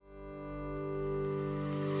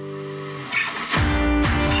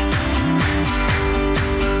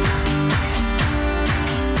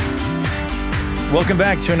Welcome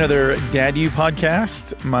back to another Dad You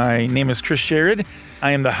podcast. My name is Chris Sherrod.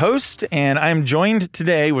 I am the host, and I am joined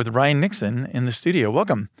today with Ryan Nixon in the studio.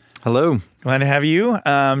 Welcome. Hello. Glad to have you.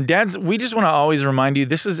 Dads, we just want to always remind you,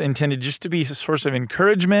 this is intended just to be a source of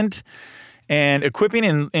encouragement and equipping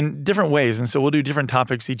in different ways. And so we'll do different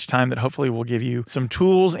topics each time that hopefully will give you some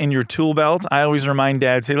tools in your tool belt. I always remind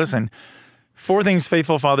dads, hey, listen, 4 things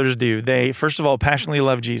faithful fathers do. They, first of all, passionately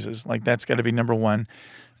love Jesus. Like, that's got to be number 1.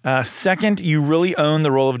 Second, you really own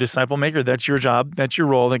the role of disciple maker. That's your job. That's your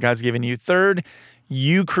role that God's given you. Third,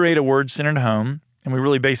 you create a word-centered home. And we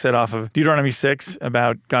really base that off of Deuteronomy 6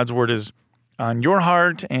 about God's word is on your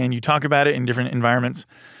heart, and you talk about it in different environments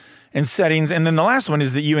and settings. And then the last one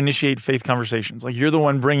is that you initiate faith conversations. Like, you're the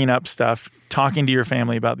one bringing up stuff, talking to your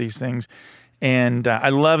family about these things. And I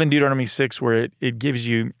love in Deuteronomy 6 where it gives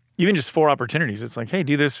you even just 4 opportunities. It's like, hey,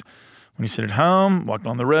 do this when you sit at home, walking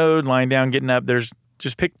on the road, lying down, getting up.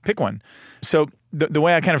 Just pick one. So the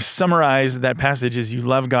way I kind of summarize that passage is you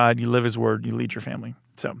love God, you live his word, you lead your family.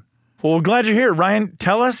 So, well, we're glad you're here. Ryan,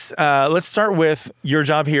 tell us, let's start with your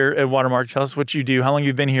job here at Watermark. Tell us what you do, how long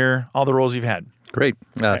you've been here, all the roles you've had. Great.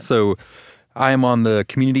 So I am on the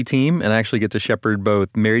community team and I actually get to shepherd both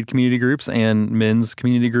married community groups and men's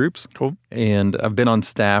community groups. Cool. And I've been on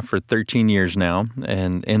staff for 13 years now.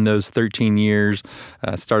 And in those 13 years,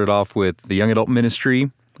 started off with the young adult ministry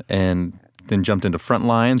and then jumped into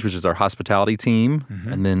Frontlines, which is our hospitality team,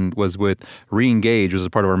 and then was with Reengage, which was a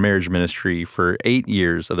part of our marriage ministry for 8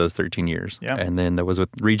 years of those 13 years. Yeah. And then I was with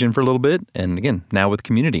Region for a little bit, and again, now with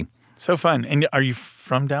community. So fun. And are you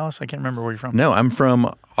from Dallas? I can't remember where you're from. No, I'm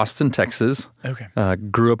from Austin, Texas. Okay.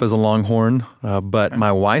 Grew up as a Longhorn, but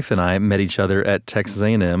my wife and I met each other at Texas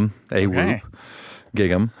A&M, whoop,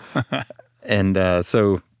 gig 'em. And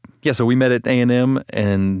so we met at A&M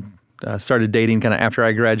and started dating kind of after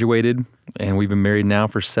I graduated, and we've been married now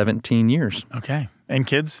for 17 years. Okay. And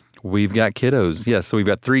kids? We've got kiddos, yes. So we've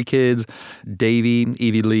got 3 kids, Davy,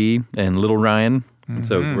 Evie Lee, and little Ryan. And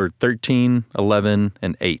so we're 13, 11,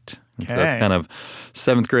 and 8. And so that's kind of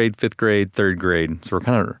 7th grade, 5th grade, 3rd grade. So we're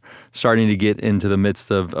kind of starting to get into the midst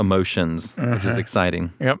of emotions, which is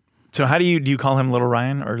exciting. Yep. So how do you call him Little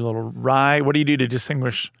Ryan or Little Rye? What do you do to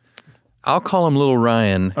distinguish? I'll call him Little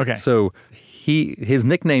Ryan. Okay. So his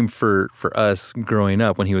nickname for us growing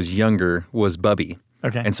up when he was younger was Bubby.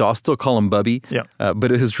 Okay. And so I'll still call him Bubby. Yeah.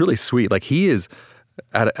 But it was really sweet. Like, he is,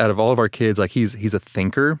 out of all of our kids, like, he's a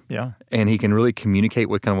thinker. Yeah. And he can really communicate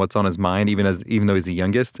with kind of what's on his mind, even though he's the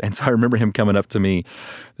youngest. And so I remember him coming up to me,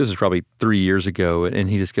 this was probably 3 years ago, and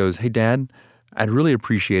he just goes, "Hey, Dad, I'd really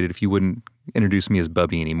appreciate it if you wouldn't introduce me as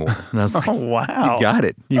Bubby anymore." And I was like, Oh, wow. You got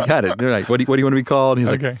it. They're like, what do you want to be called? And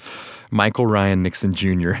he's Okay. like, Michael Ryan Nixon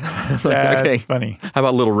Jr. I was like, That's okay. funny. How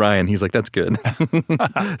about Little Ryan? He's like, that's good.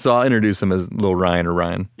 So I'll introduce him as Little Ryan or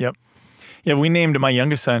Ryan. Yep. Yeah, we named my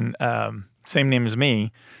youngest son same name as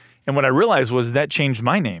me. And what I realized was that changed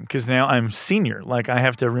my name because now I'm senior. Like, I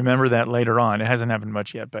have to remember that later on. It hasn't happened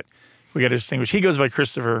much yet, but we got to distinguish. He goes by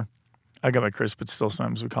Christopher. I go by Chris, but still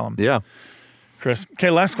sometimes we call him Chris. Okay,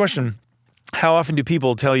 last question. How often do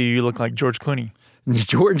people tell you look like George Clooney?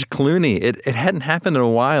 George Clooney. It hadn't happened in a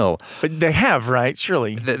while. But they have, right?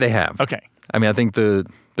 Surely. They have. Okay. I mean, I think the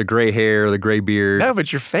gray hair, the gray beard. No,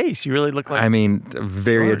 but your face. You really look like I mean,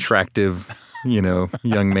 very George. Attractive,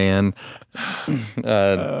 young man.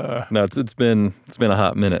 No, it's been a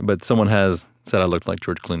hot minute, but someone has said I looked like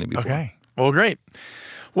George Clooney before. Okay. Well, great.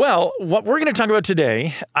 Well, what we're going to talk about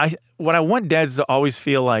today, what I want dads to always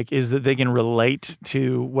feel like is that they can relate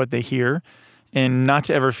to what they hear and not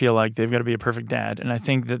to ever feel like they've got to be a perfect dad. And I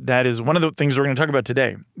think that is one of the things we're going to talk about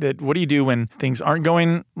today. That what do you do when things aren't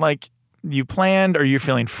going like you planned or you're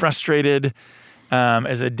feeling frustrated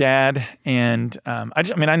as a dad? And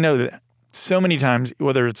I know that so many times,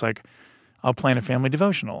 whether it's like I'll plan a family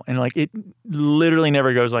devotional and like it literally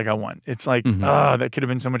never goes like I want. It's like, that could have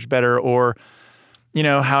been so much better. Or,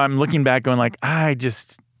 how I'm looking back going like, I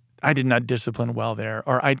did not discipline well there,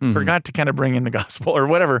 or I forgot to kind of bring in the gospel or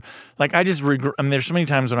whatever. Like, I just regret. I mean, there's so many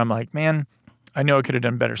times when I'm like, man, I know I could have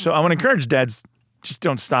done better. So I want to encourage dads, just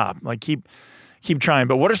don't stop. Like, keep trying.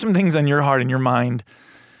 But what are some things on your heart and your mind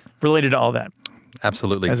related to all that?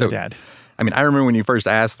 Absolutely. As a dad. I mean, I remember when you first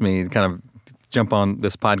asked me to kind of jump on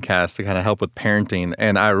this podcast to kind of help with parenting,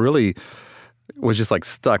 and I really was just like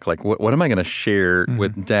stuck. Like, what am I going to share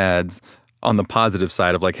with dads on the positive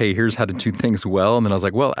side of like, hey, here's how to do things well. And then I was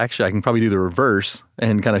like, well, actually, I can probably do the reverse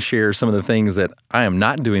and kind of share some of the things that I am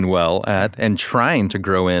not doing well at and trying to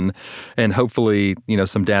grow in. And hopefully,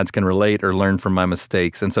 some dads can relate or learn from my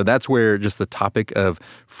mistakes. And so that's where just the topic of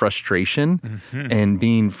frustration and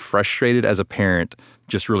being frustrated as a parent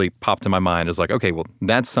just really popped in my mind. It's like, okay, well,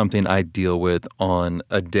 that's something I deal with on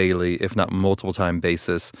a daily, if not multiple time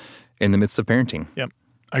basis in the midst of parenting. Yep.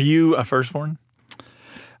 Are you a firstborn?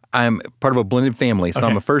 I'm part of a blended family, so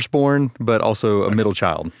I'm a firstborn, but also a middle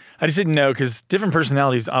child. I just didn't know because different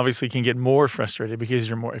personalities obviously can get more frustrated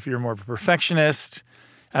because if you're more of a perfectionist.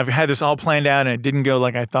 I've had this all planned out and it didn't go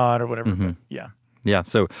like I thought or whatever. But Yeah.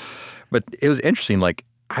 So, but it was interesting. Like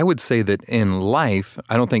I would say that in life,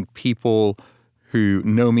 I don't think people who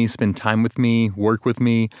know me, spend time with me, work with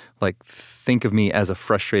me, like think of me as a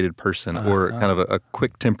frustrated person or kind of a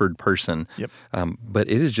quick-tempered person. Yep. But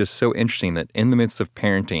it is just so interesting that in the midst of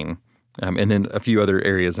parenting and then a few other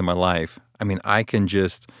areas in my life, I mean, I can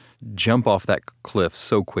just jump off that cliff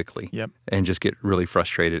so quickly and just get really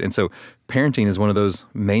frustrated. And so parenting is one of those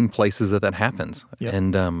main places that happens. Yep.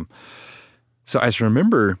 And so I just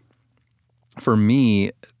remember for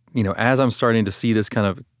me, as I'm starting to see this kind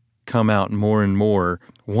of come out more and more,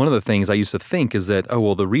 one of the things I used to think is that,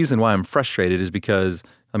 the reason why I'm frustrated is because,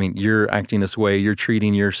 you're acting this way, you're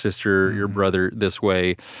treating your sister, your brother this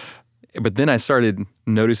way. But then I started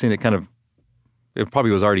noticing it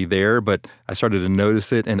probably was already there, but I started to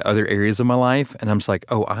notice it in other areas of my life. And I'm just like,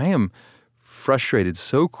 I am frustrated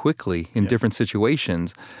so quickly in different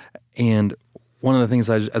situations. And one of the things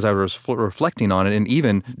as I was reflecting on it, and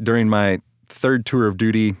even during my third tour of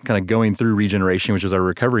duty, kind of going through Regeneration, which is our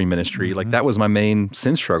recovery ministry, like that was my main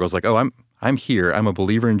sin struggle. It's like, I'm here. I'm a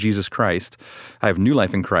believer in Jesus Christ. I have new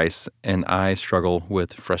life in Christ, and I struggle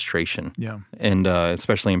with frustration. Yeah, and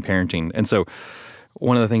especially in parenting. And so,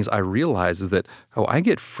 one of the things I realize is that I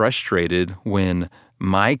get frustrated when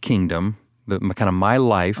my kingdom, my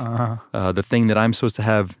life, the thing that I'm supposed to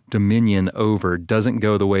have dominion over, doesn't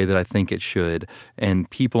go the way that I think it should, and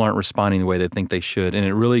people aren't responding the way they think they should, and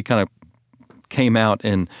it really kind of came out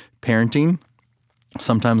in parenting,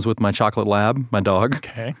 sometimes with my chocolate lab, my dog.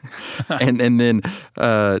 Okay. and then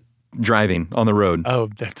driving on the road. Oh,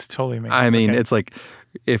 that's totally amazing. I mean, it's like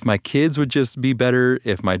if my kids would just be better,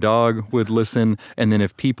 if my dog would listen, and then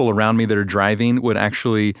if people around me that are driving would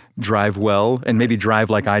actually drive well and maybe drive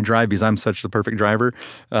like I drive because I'm such the perfect driver,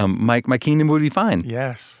 my kingdom would be fine.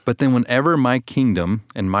 Yes. But then whenever my kingdom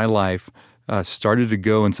and my life started to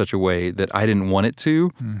go in such a way that I didn't want it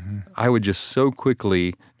to, I would just so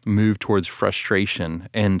quickly move towards frustration.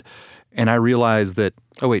 And I realized that,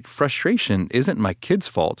 frustration isn't my kid's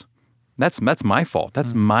fault. That's my fault.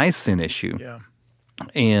 That's my sin issue. Yeah.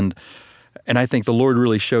 And I think the Lord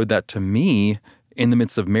really showed that to me in the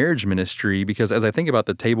midst of marriage ministry, because as I think about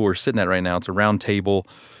the table we're sitting at right now, it's a round table,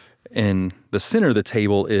 and the center of the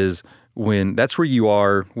table is that's where you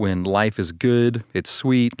are when life is good, it's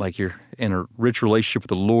sweet, like you're in a rich relationship with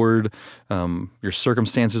the Lord, your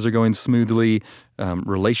circumstances are going smoothly,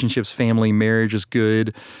 relationships, family, marriage is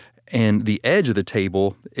good, and the edge of the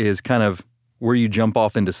table is kind of where you jump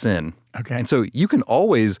off into sin. Okay. And so you can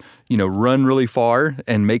always, run really far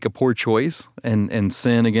and make a poor choice and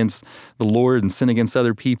sin against the Lord and sin against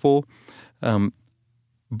other people,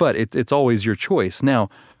 but it's always your choice. Now,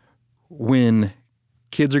 when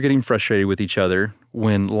kids are getting frustrated with each other,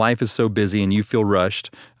 when life is so busy and you feel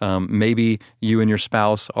rushed, maybe you and your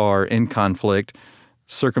spouse are in conflict,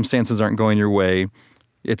 circumstances aren't going your way,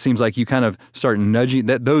 it seems like you kind of start nudging,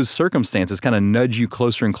 that those circumstances kind of nudge you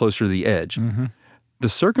closer and closer to the edge. The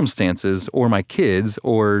circumstances or my kids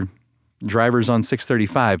or drivers on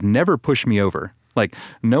 635 never push me over. Like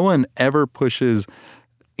no one ever pushes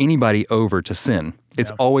anybody over to sin.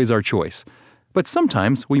 It's always our choice. But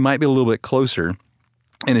sometimes we might be a little bit closer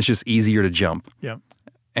and it's just easier to jump. Yeah.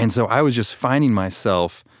 And so I was just finding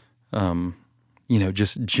myself,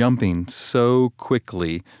 just jumping so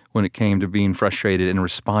quickly when it came to being frustrated and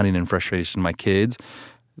responding in frustration to my kids,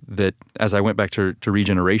 that as I went back to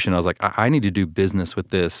Regeneration, I was like, I need to do business with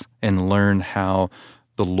this and learn how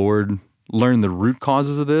learn the root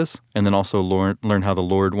causes of this, and then also learn how the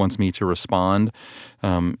Lord wants me to respond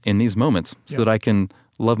in these moments so that I can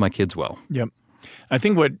love my kids well. Yep. I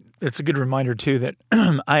think it's a good reminder too that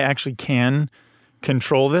I actually can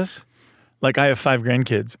control this. Like I have 5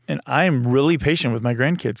 grandkids, and I am really patient with my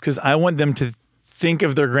grandkids because I want them to think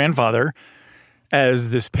of their grandfather as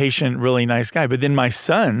this patient, really nice guy. But then my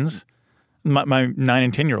sons, my 9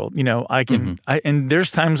 and 10-year-old, I can, and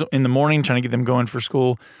there's times in the morning trying to get them going for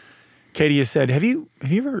school. Katie has said, have you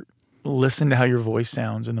ever listened to how your voice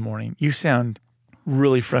sounds in the morning? You sound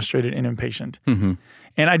really frustrated and impatient. Mm-hmm.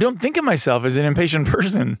 And I don't think of myself as an impatient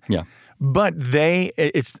person. Yeah. But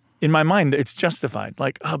it's in my mind, it's justified.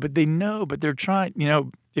 Like, oh, but they know, but they're trying,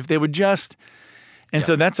 if they would just. And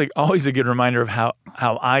so that's like always a good reminder of how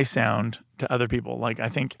I sound to other people. Like I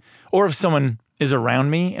think, or if someone is around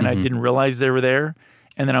me and I didn't realize they were there,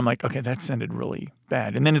 and then I'm like, okay, that sounded really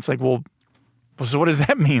bad. And then it's like, well, so what does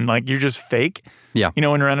that mean? Like you're just fake? Yeah. When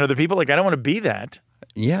you're around other people? Like I don't want to be that.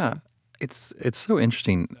 Yeah. It's so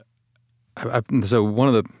interesting. So one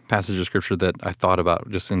of the passages of scripture that I thought about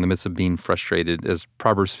just in the midst of being frustrated is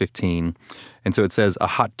Proverbs 15. And so it says, a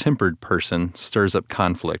hot-tempered person stirs up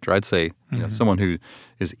conflict. Or I'd say someone who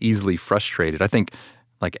is easily frustrated. I think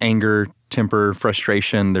like anger, temper,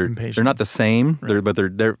 frustration, they're not the same, right. But they're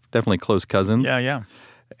definitely close cousins. Yeah.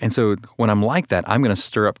 And so when I'm like that, I'm going to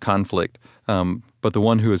stir up conflict. But the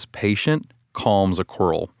one who is patient calms a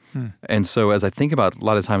quarrel. And so as I think about a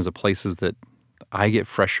lot of times the places that I get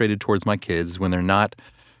frustrated towards my kids when they're not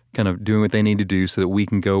kind of doing what they need to do so that we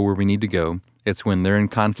can go where we need to go. It's when they're in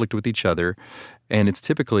conflict with each other. And it's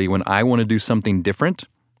typically when I want to do something different,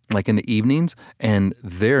 like in the evenings, and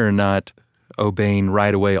they're not obeying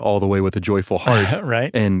right away all the way with a joyful heart.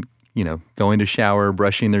 Right. And, going to shower,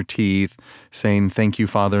 brushing their teeth, saying thank you,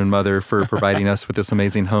 Father and Mother, for providing us with this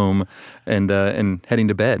amazing home, and heading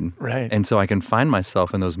to bed. Right. And so I can find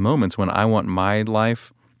myself in those moments when I want my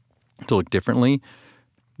life to look differently.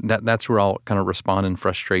 That's where I'll kind of respond in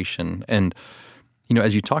frustration. And,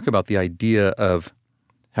 as you talk about the idea of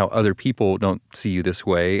how other people don't see you this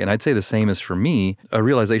way, and I'd say the same is for me, a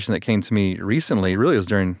realization that came to me recently, really was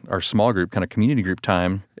during our small group, kind of community group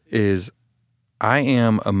time, is I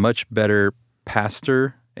am a much better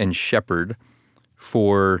pastor and shepherd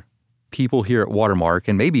for people here at Watermark,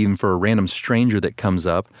 and maybe even for a random stranger that comes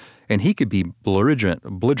up, and he could be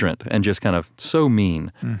belligerent and just kind of so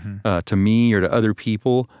mean to me or to other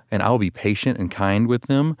people, and I'll be patient and kind with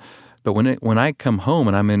them. But when I come home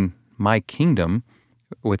and I'm in my kingdom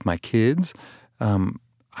with my kids,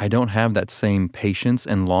 I don't have that same patience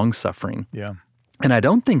and long-suffering. Yeah. And I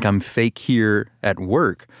don't think I'm fake here at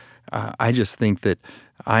work. I just think that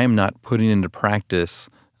I am not putting into practice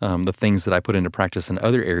the things that I put into practice in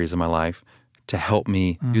other areas of my life to help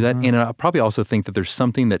me do that. And I probably also think that there's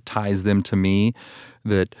something that ties them to me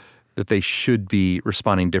that they should be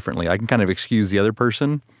responding differently. I can kind of excuse the other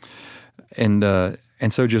person. And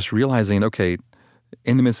so just realizing, okay,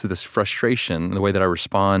 in the midst of this frustration, the way that I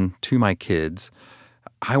respond to my kids,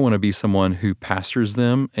 I want to be someone who pastors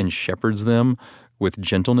them and shepherds them with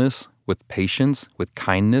gentleness, with patience, with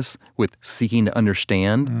kindness, with seeking to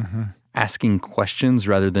understand, asking questions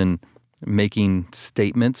rather than making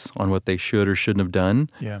statements on what they should or shouldn't have done,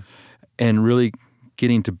 and really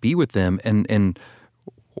getting to be with them. And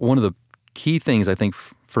one of the key things I think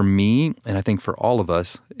for me, and I think for all of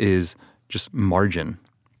us, is just margin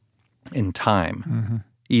in time.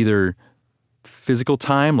 Either physical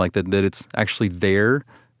time, like that it's actually there,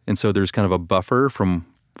 and so there's kind of a buffer from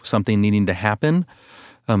something needing to happen,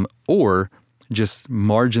 or just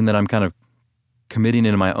margin that I'm kind of committing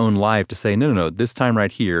into my own life to say, no, this time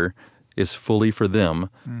right here is fully for them,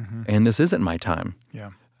 and this isn't my time.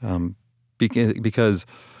 Yeah. Because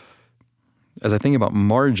as I think about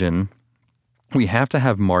margin, we have to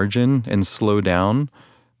have margin and slow down,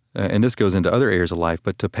 and this goes into other areas of life,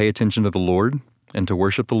 but to pay attention to the Lord and to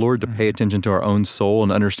worship the Lord, to pay attention to our own soul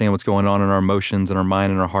and understand what's going on in our emotions and our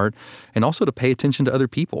mind and our heart, and also to pay attention to other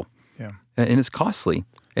people. Yeah. And it's costly.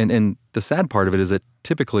 And the sad part of it is that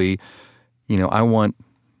typically, I want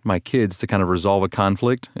my kids to kind of resolve a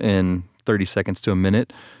conflict in 30 seconds to a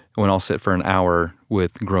minute when I'll sit for an hour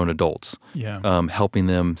with grown adults, helping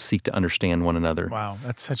them seek to understand one another. Wow,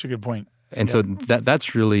 that's such a good point. And so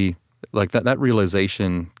that's really, like that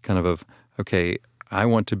realization kind of, okay, I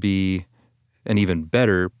want to be an even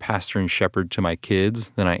better pastor and shepherd to my kids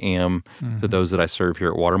than I am to those that I serve here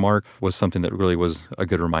at Watermark, was something that really was a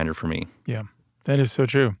good reminder for me. Yeah, that is so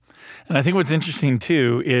true. And I think what's interesting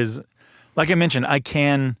too is, like I mentioned, I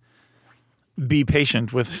can be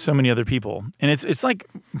patient with so many other people. And it's like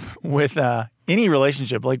with any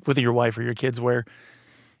relationship, like with your wife or your kids, where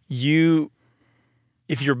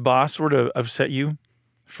if your boss were to upset you,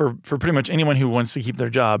 for pretty much anyone who wants to keep their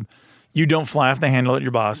job, you don't fly off the handle at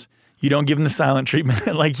your boss. You don't give them the silent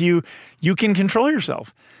treatment. Like you can control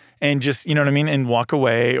yourself and just, you know what I mean? And walk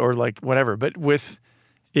away or like whatever. But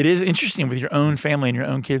it is interesting with your own family and your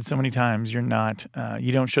own kids, so many times you're not,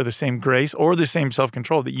 you don't show the same grace or the same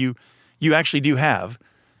self-control that you actually do have.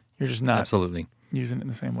 You're just not absolutely using it in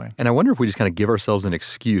the same way. And I wonder if we just kind of give ourselves an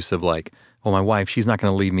excuse of like, well, my wife, she's not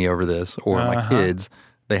going to leave me over this, or my kids,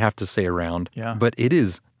 they have to stay around. Yeah. But it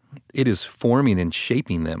is it is forming and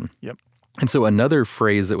shaping them. Yep. And so another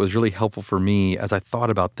phrase that was really helpful for me as I thought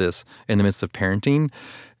about this in the midst of parenting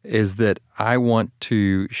is that I want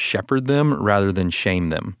to shepherd them rather than shame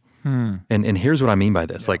them. And here's what I mean by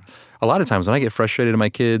this. Like a lot of times when I get frustrated at my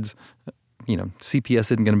kids, CPS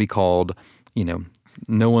isn't going to be called,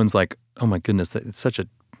 no one's like, oh my goodness, it's such a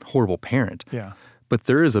horrible parent. Yeah. But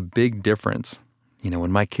there is a big difference,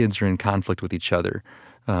 when my kids are in conflict with each other,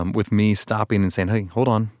 with me stopping and saying, hey, hold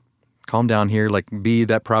on, calm down here. Like be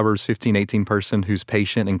that Proverbs 15:18 person who's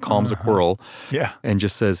patient and calms a quarrel. Yeah. And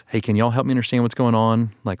just says, hey, can y'all help me understand what's going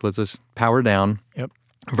on? Like, let's just power down. Yep.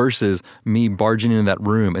 Versus me barging into that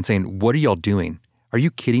room and saying, what are y'all doing? Are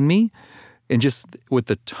you kidding me? And just with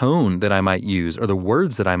the tone that I might use or the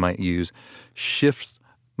words that I might use, shift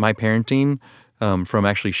my parenting from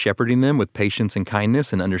actually shepherding them with patience and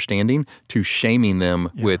kindness and understanding to shaming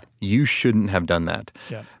them with, you shouldn't have done that.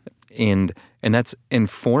 Yeah. And that's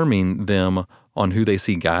informing them on who they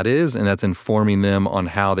see God is, and that's informing them on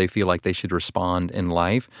how they feel like they should respond in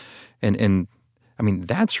life. And I mean,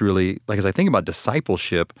 that's really, like, as I think about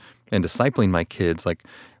discipleship and discipling my kids, like,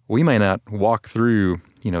 we might not walk through,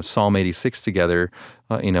 Psalm 86 together,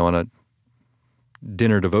 on a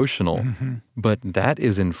dinner devotional, but that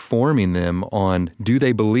is informing them on, do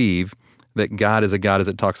they believe that God is a God as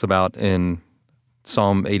it talks about in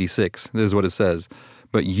Psalm 86? This is what it says.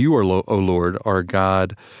 But you, O Lord, are a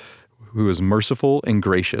God who is merciful and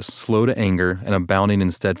gracious, slow to anger, and abounding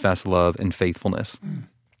in steadfast love and faithfulness.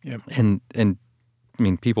 Yep. And I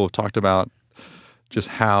mean, people have talked about just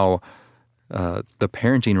how the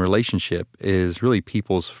parenting relationship is really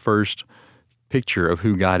people's first picture of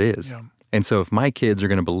who God is. Yeah. And so if my kids are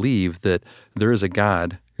going to believe that there is a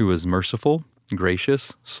God who is merciful,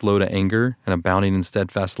 gracious, slow to anger, and abounding in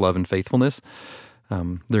steadfast love and faithfulness,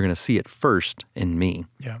 they're going to see it first in me.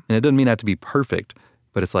 Yeah. And it doesn't mean I have to be perfect,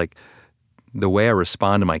 but it's like the way I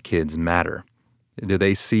respond to my kids matter. Do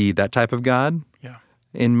they see that type of God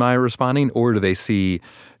in my responding, or do they see,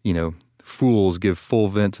 fools give full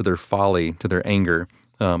vent to their folly, to their anger,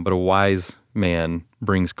 but a wise man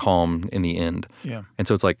brings calm in the end? Yeah. And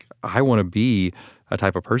so it's like, I want to be a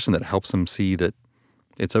type of person that helps them see that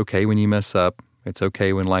it's okay when you mess up, it's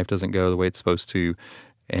okay when life doesn't go the way it's supposed to,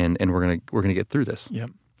 and we're gonna get through this. Yep.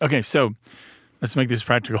 Okay, so let's make this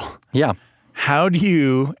practical. Yeah. How do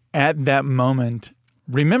you, at that moment,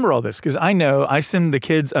 remember all this? Because I know I send the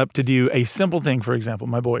kids up to do a simple thing, for example,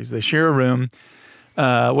 my boys. They share a room,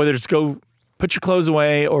 whether it's go put your clothes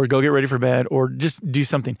away or go get ready for bed or just do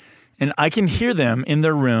something. And I can hear them in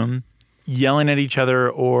their room yelling at each other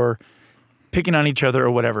or picking on each other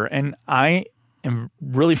or whatever. And I am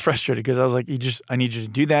really frustrated because I was like, I need you to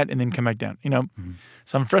do that and then come back down,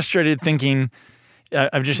 So I'm frustrated thinking,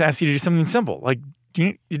 I've just asked you to do something simple. Like,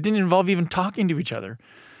 it didn't involve even talking to each other.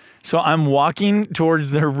 So I'm walking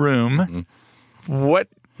towards their room.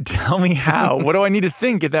 Tell me how. What do I need to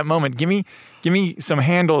think at that moment? Give me some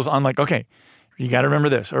handles on, like, okay, you got to remember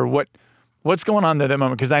this, or what's going on there at that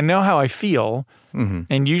moment? Because I know how I feel,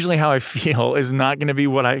 and usually how I feel is not going to be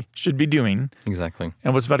what I should be doing. Exactly.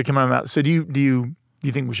 And what's about to come out of my mouth. So do you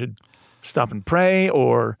think we should stop and pray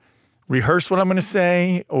or rehearse what I'm going to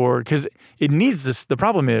say? Or because it needs this, the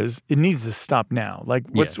problem is it needs to stop now. Like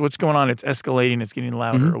what's going on? It's escalating. It's getting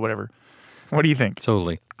louder or whatever. What do you think?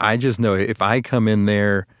 Totally. I just know if I come in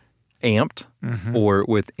there amped or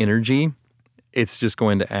with energy, it's just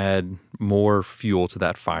going to add more fuel to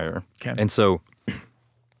that fire. Okay. And so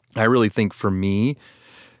I really think for me,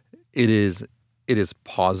 it is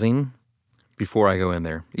pausing before I go in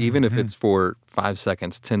there. Even if it's for 5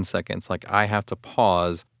 seconds, 10 seconds, like I have to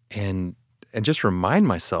pause and just remind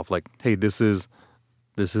myself, like, hey, this is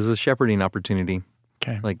a shepherding opportunity.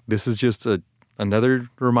 Okay. Like this is just another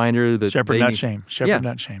reminder that shepherd, not shame. Shepherd,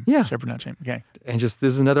 not shame. Yeah. Shepherd, not shame. Okay. And just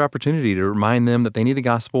this is another opportunity to remind them that they need the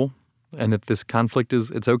gospel and that this conflict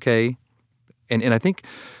it's okay. And I think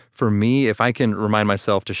for me, if I can remind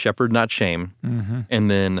myself to shepherd, not shame,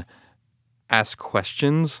 and then ask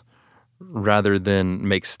questions rather than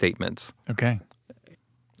make statements. Okay.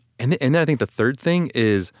 And then I think the third thing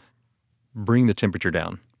is bring the temperature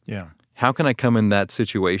down. Yeah. How can I come in that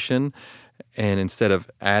situation and instead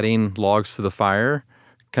of adding logs to the fire,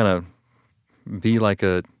 kind of be like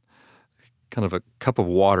a cup of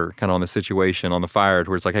water kind of on the situation, on the fire,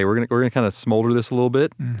 where it's like, hey, we're gonna kind of smolder this a little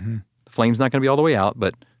bit. The flame's not gonna be all the way out,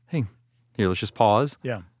 but hey, here, let's just pause.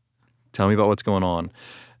 Yeah. Tell me about what's going on.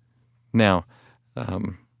 Now,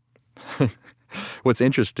 what's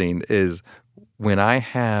interesting is when I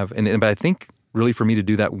have, but I think really for me to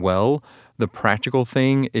do that well, the practical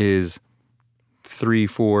thing is 3,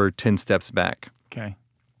 4, 10 steps back. Okay.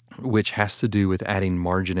 which has to do with adding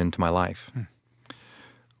margin into my life.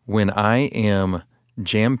 When I am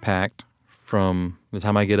jam-packed from the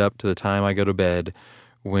time I get up to the time I go to bed,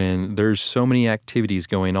 when there's so many activities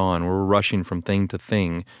going on, we're rushing from thing to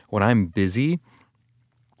thing, when I'm busy,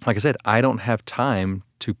 like I said, I don't have time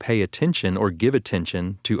to pay attention or give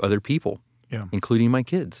attention to other people, including my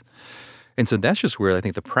kids. And so that's just where I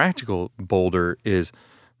think the practical boulder is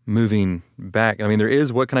moving back. I mean, there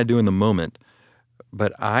is what can I do in the moment,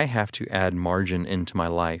 but I have to add margin into my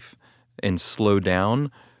life and slow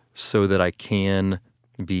down so that I can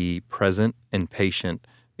be present and patient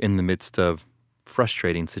in the midst of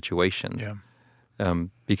frustrating situations.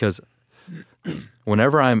 Because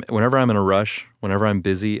whenever I'm in a rush, whenever I'm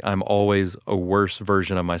busy, I'm always a worse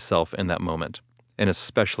version of myself in that moment, and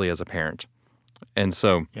especially as a parent. And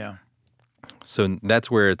so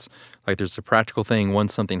that's where it's like there's a practical thing.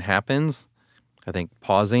 Once something happens, I think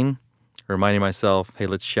pausing, reminding myself, hey,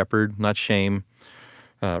 let's shepherd, not shame.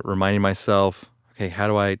 Reminding myself, okay, how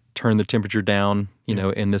do I turn the temperature down,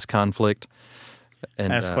 in this conflict?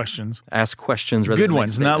 And ask questions. Ask questions. Rather Good than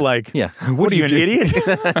ones, not like, what are you, an idiot?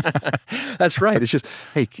 That's right. It's just,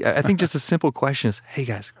 hey, I think just a simple question is, hey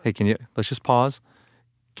guys, let's just pause.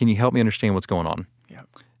 Can you help me understand what's going on? Yeah.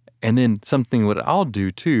 And then something what I'll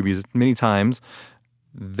do too, because many times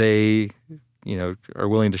they, are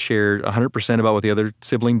willing to share 100% about what the other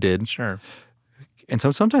sibling did. Sure. And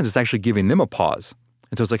so sometimes it's actually giving them a pause.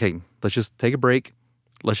 And so it's like, hey, let's just take a break.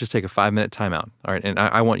 Let's just take a 5-minute timeout. All right. And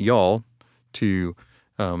I want y'all to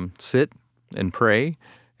sit and pray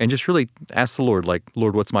and just really ask the Lord, like,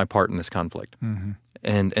 Lord, what's my part in this conflict? Mm-hmm.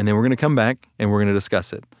 And then we're going to come back and we're going to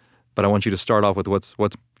discuss it. But I want you to start off with what's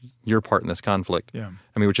your part in this conflict. Yeah.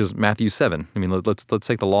 I mean, which is Matthew 7. I mean, let's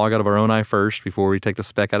take the log out of our own eye first before we take the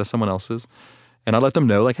speck out of someone else's. And I let them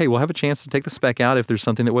know, like, hey, we'll have a chance to take the speck out if there's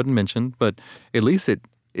something that wasn't mentioned. But at least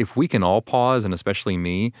if we can all pause, and especially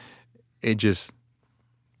me, it just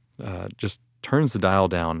turns the dial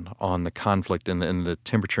down on the conflict and the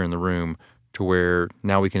temperature in the room to where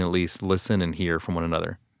now we can at least listen and hear from one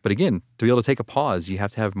another. But again, to be able to take a pause, you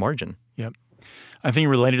have to have margin. Yep. I think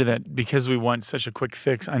related to that, because we want such a quick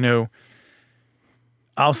fix, I know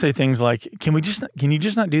I'll say things like, can you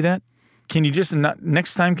just not do that? Can you just not,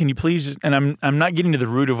 next time, can you please just, and I'm not getting to the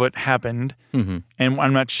root of what happened, and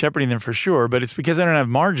I'm not shepherding them for sure, but it's because I don't have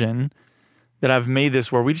margin that I've made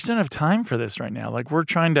this where we just don't have time for this right now. Like we're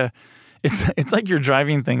trying to, it's like your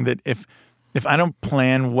driving thing that if I don't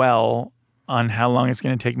plan well on how long it's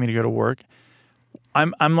going to take me to go to work,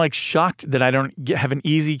 I'm like shocked that I don't have an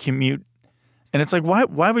easy commute. And it's like,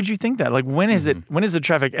 why would you think that? Like when has the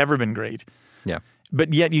traffic ever been great? Yeah.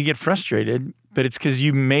 But yet you get frustrated, but it's because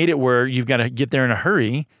you made it where you've got to get there in a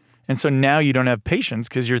hurry. And so now you don't have patience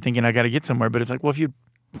because you're thinking, I got to get somewhere. But it's like, well, if you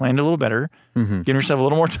planned a little better, give yourself a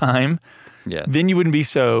little more time, then you wouldn't be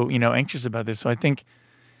so, anxious about this. So I think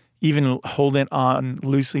even holding on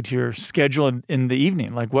loosely to your schedule in the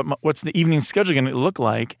evening, like what's the evening schedule going to look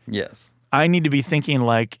like? Yes. I need to be thinking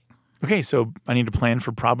like, okay, so I need to plan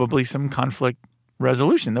for probably some conflict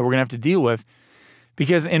resolution that we're going to have to deal with.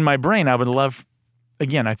 Because in my brain, I would love,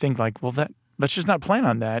 again, I think like, well, let's just not plan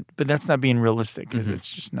on that. But that's not being realistic because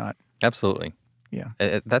it's just not. Absolutely. Yeah.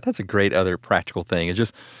 That's a great other practical thing. It's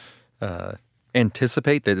just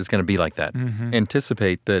anticipate that it's going to be like that.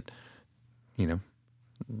 Anticipate that,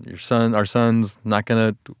 our son's not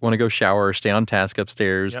going to want to go shower or stay on task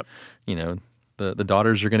upstairs. Yep. The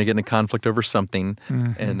daughters are going to get in a conflict over something,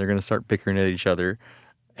 and they're going to start bickering at each other.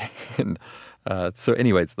 And so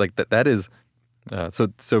anyways, like that is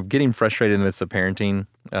so getting frustrated in the midst of parenting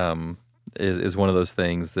is one of those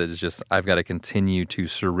things that is just I've got to continue to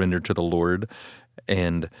surrender to the Lord,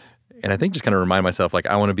 and I think just kind of remind myself like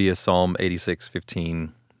I want to be a Psalm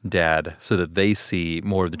 86:15 dad so that they see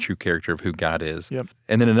more of the true character of who God is. Yep.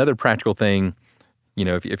 And then another practical thing,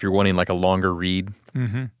 if you're wanting like a longer read,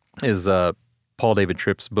 is Paul David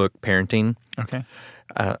Tripp's book, Parenting. Okay.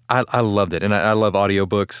 I loved it. And I love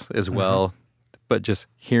audiobooks as well. But just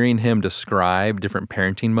hearing him describe different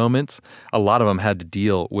parenting moments, a lot of them had to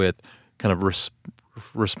deal with kind of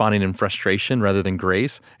responding in frustration rather than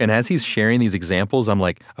grace. And as he's sharing these examples, I'm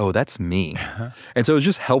like, oh, that's me. And so it was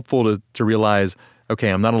just helpful to realize, okay,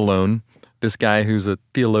 I'm not alone. This guy who's a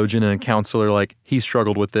theologian and a counselor, like he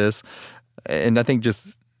struggled with this. And I think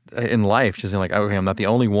just in life, just like, okay, I'm not the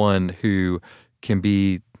only one who can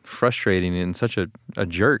be frustrating and such a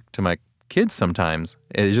jerk to my kids sometimes.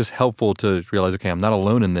 It's just helpful to realize, okay, I'm not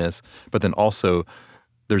alone in this, but then also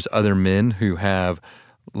there's other men who have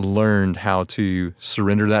learned how to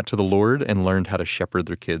surrender that to the Lord and learned how to shepherd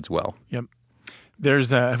their kids well. Yep. There's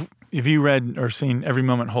have you read or seen Every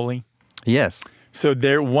Moment Holy? Yes. So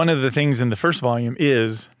one of the things in the first volume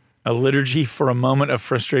is a liturgy for a moment of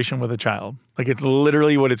frustration with a child. Like it's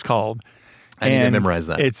literally what it's called. I need to memorize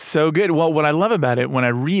that. It's so good. Well, what I love about it when I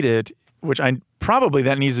read it, which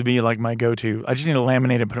that needs to be like my go-to. I just need to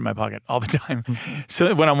laminate it and put it in my pocket all the time. So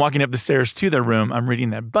that when I'm walking up the stairs to their room, I'm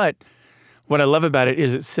reading that. But what I love about it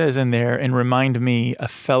is it says in there, and remind me, a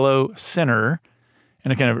fellow sinner,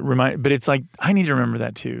 and it kind of but it's like, I need to remember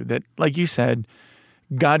that too. That, like you said,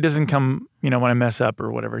 God doesn't come, when I mess up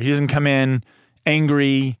or whatever. He doesn't come in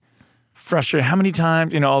angry, frustrated. How many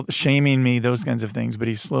times, all shaming me, those kinds of things. But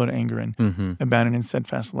he's slow to anger and abounding in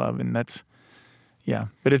steadfast love. And that's,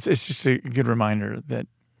 but it's just a good reminder that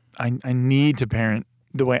I need to parent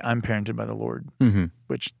the way I'm parented by the Lord,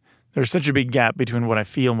 which there's such a big gap between what I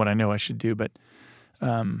feel and what I know I should do. But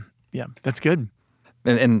that's good.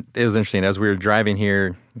 And it was interesting. As we were driving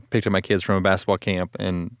here, picked up my kids from a basketball camp,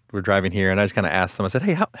 and we're driving here, and I just kind of asked them, I said,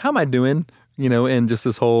 hey, how am I doing? In just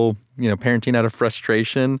this whole, parenting out of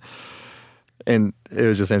frustration. And it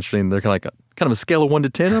was just interesting. They're kind of a scale of 1 to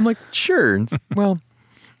 10. I'm like, sure. Well,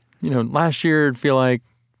 last year, I feel like,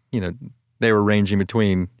 they were ranging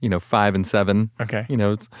between, 5 and 7. Okay.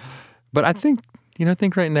 But I think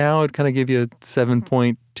right now it'd kind of give you a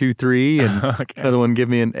 7.23, and okay. Another one give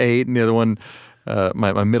me an 8, and the other one,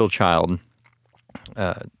 my middle child,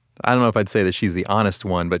 I don't know if I'd say that she's the honest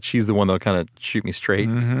one, but she's the one that'll kind of shoot me straight.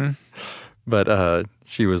 Mm-hmm. But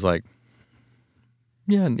she was like,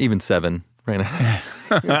 even 7 right now.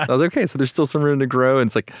 I was like, okay, so there's still some room to grow. And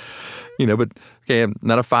it's like, but okay, I'm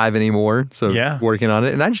not a 5 anymore. So working on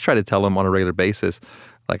it. And I just try to tell them on a regular basis,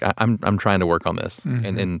 like I'm trying to work on this.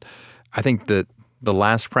 Mm-hmm. And I think that the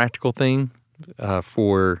last practical thing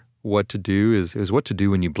for what to do is what to do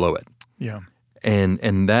when you blow it. Yeah.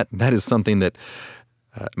 And that is something that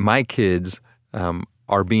my kids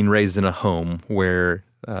are being raised in a home where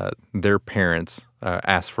their parents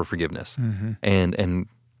ask for forgiveness. Mm-hmm. And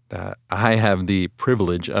I have the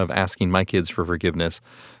privilege of asking my kids for forgiveness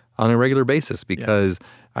on a regular basis because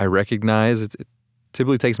I recognize it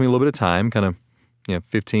typically takes me a little bit of time, kind of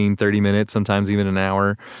 15, 30 minutes, sometimes even an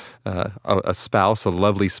hour. A spouse, a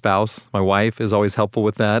lovely spouse, my wife is always helpful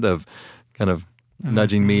with that, of kind of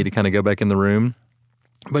nudging me to kind of go back in the room.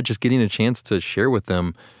 But just getting a chance to share with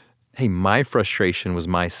them, hey, my frustration was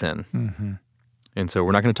my sin. Mm-hmm. And so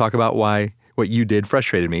we're not going to talk about why what you did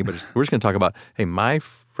frustrated me, but we're just going to talk about, hey, my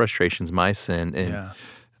frustration's my sin, and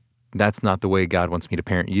that's not the way God wants me to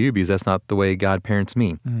parent you, because that's not the way God parents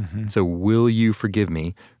me. Mm-hmm. So will you forgive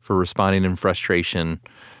me for responding in frustration,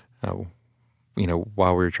 while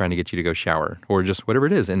we were trying to get you to go shower, or just whatever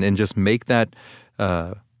it is, and just make that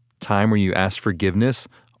time where you ask forgiveness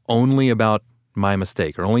only about my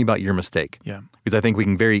mistake or only about your mistake. Yeah. Because I think we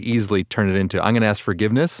can very easily turn it into, I'm going to ask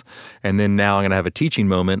forgiveness, and then now I'm going to have a teaching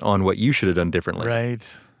moment on what you should have done differently.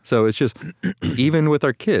 Right. So it's just, even with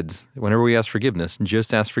our kids, whenever we ask forgiveness,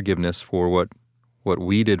 just ask forgiveness for what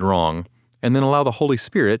we did wrong, and then allow the Holy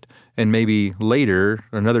Spirit, and maybe later,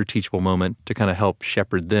 another teachable moment, to kind of help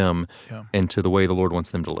shepherd them into the way the Lord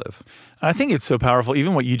wants them to live. I think it's so powerful,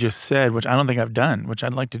 even what you just said, which I don't think I've done, which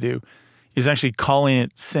I'd like to do, is actually calling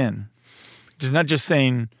it sin. It's not just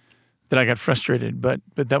saying that I got frustrated, but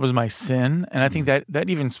that was my sin. And I think that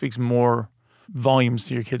even speaks more volumes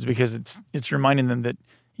to your kids, because it's reminding them that,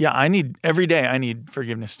 every day I need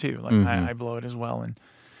forgiveness too. Like I blow it as well. And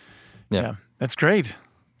that's great.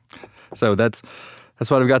 So that's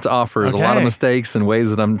what I've got to offer. There's a lot of mistakes and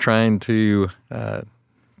ways that I'm trying to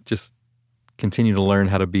just continue to learn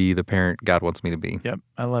how to be the parent God wants me to be. Yep,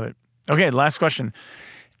 I love it. Okay, last question.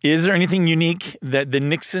 Is there anything unique that the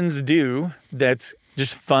Nixons do that's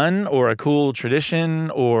just fun, or a cool tradition,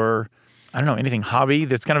 or I don't know, anything, hobby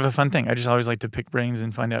that's kind of a fun thing? I just always like to pick brains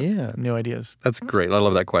and find out new ideas. That's great. I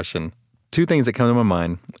love that question. 2 things that come to my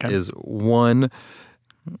mind is, one,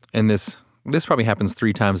 and this probably happens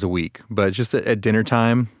 3 times a week, but just at dinner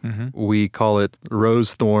time, we call it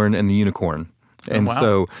Rose, Thorn, and the Unicorn. And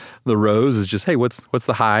so the rose is just, hey, what's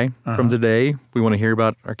the high from today? We want to hear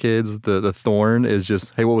about our kids. The thorn is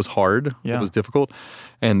just, hey, what was hard? What was difficult?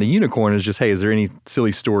 And the unicorn is just, hey, is there any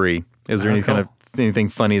silly story? Is there any kind of anything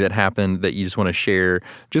funny that happened that you just want to share,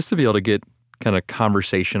 just to be able to get kind of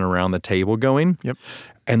conversation around the table going? Yep.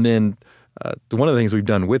 And then one of the things we've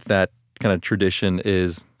done with that kind of tradition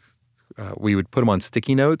is we would put them on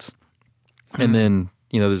sticky notes. And then,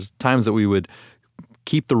 there's times that we would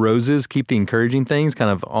keep the roses, keep the encouraging things kind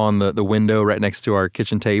of on the window right next to our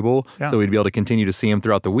kitchen table. Yeah. So we'd be able to continue to see them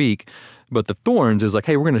throughout the week. But the thorns is like,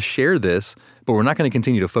 hey, we're going to share this, but we're not going to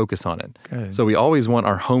continue to focus on it. Good. So we always want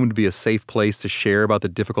our home to be a safe place to share about the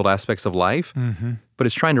difficult aspects of life. But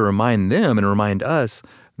it's trying to remind them and remind us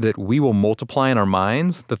that we will multiply in our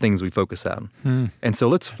minds the things we focus on. And so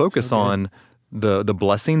let's focus on the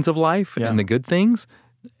blessings of life and the good things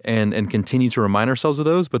and continue to remind ourselves of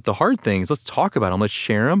those. But the hard things, let's talk about them. Let's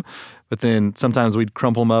share them. But then sometimes we'd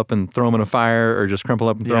crumple them up and throw them in a fire or just crumple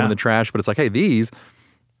up and throw them in the trash. But it's like, hey, these,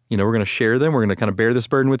 we're going to share them. We're going to kind of bear this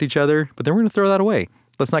burden with each other, but then we're going to throw that away.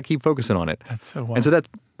 Let's not keep focusing on it. That's so wild. And so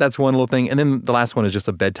that's one little thing. And then the last one is just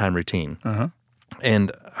a bedtime routine.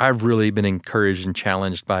 And I've really been encouraged and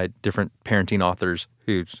challenged by different parenting authors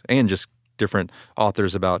and just different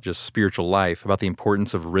authors about just spiritual life, about the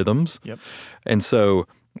importance of rhythms. And so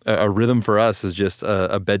a rhythm for us is just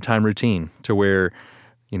a bedtime routine to where,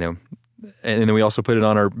 and then we also put it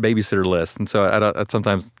on our babysitter list. And so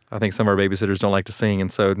sometimes I think some of our babysitters don't like to sing,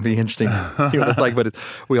 and so it'd be interesting to see what it's like. But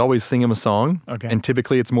we always sing them a song, and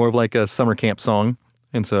typically it's more of like a summer camp song.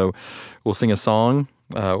 And so we'll sing a song,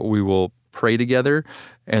 we will pray together,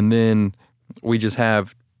 and then we just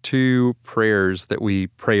have 2 prayers that we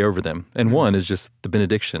pray over them. And one is just the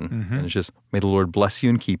benediction. And it's just, may the Lord bless you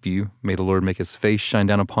and keep you. May the Lord make his face shine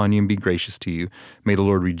down upon you and be gracious to you. May the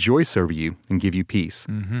Lord rejoice over you and give you peace.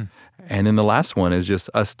 And then the last one is just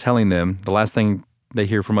us telling them, the last thing they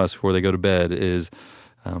hear from us before they go to bed is,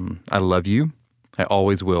 I love you. I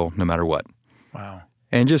always will, no matter what. Wow.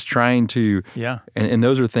 And just trying to, and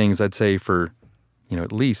those are things I'd say for,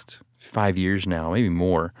 at least 5 years now, maybe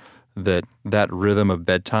more, that rhythm of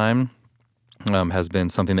bedtime has been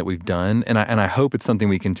something that we've done, and I hope it's something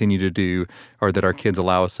we continue to do, or that our kids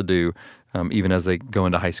allow us to do, even as they go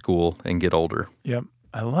into high school and get older. Yep,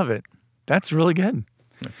 I love it. That's really good.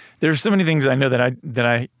 There's so many things I know that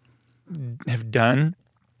I have done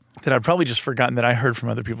that I've probably just forgotten that I heard from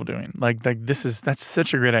other people doing. Like that's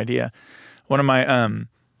such a great idea. One of my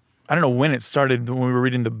I don't know when it started when we were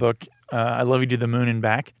reading the book I Love You to the Moon and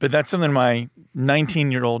Back, but that's something my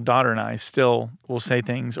 19-year-old daughter and I still will say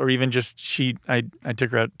things, or even just I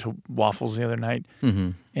took her out to Waffles the other night,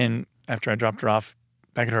 and after I dropped her off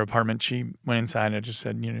back at her apartment, she went inside and I just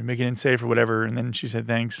said, make it in safe or whatever, and then she said,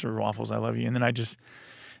 thanks, or Waffles, I love you, and then I just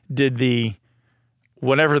did the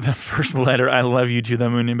whatever the first letter I love you to the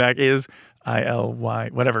moon and back is, I-L-Y,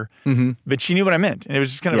 whatever. But she knew what I meant, and it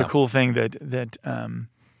was just kind of a cool thing that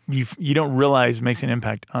you don't realize makes an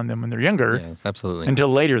impact on them when they're younger. Yes, absolutely. Until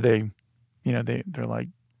later they're like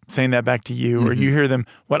saying that back to you, or you hear them.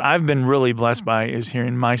 What I've been really blessed by is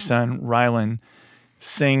hearing my son Rylan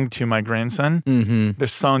sing to my grandson the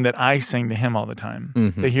song that I sing to him all the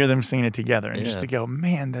time. They hear them singing it together, and just to go,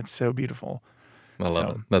 man, that's so beautiful. I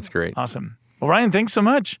love it. That's great. Awesome. Well, Ryan, thanks so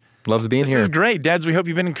much. Love to be in here. This is great. Dads, we hope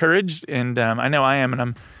you've been encouraged, and I know I am, and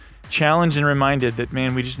I'm challenged and reminded that,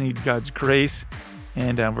 man, we just need God's grace,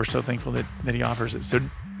 and we're so thankful that he offers it. So,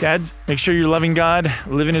 dads, make sure you're loving God,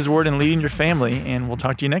 living his word, and leading your family, and we'll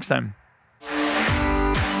talk to you next time.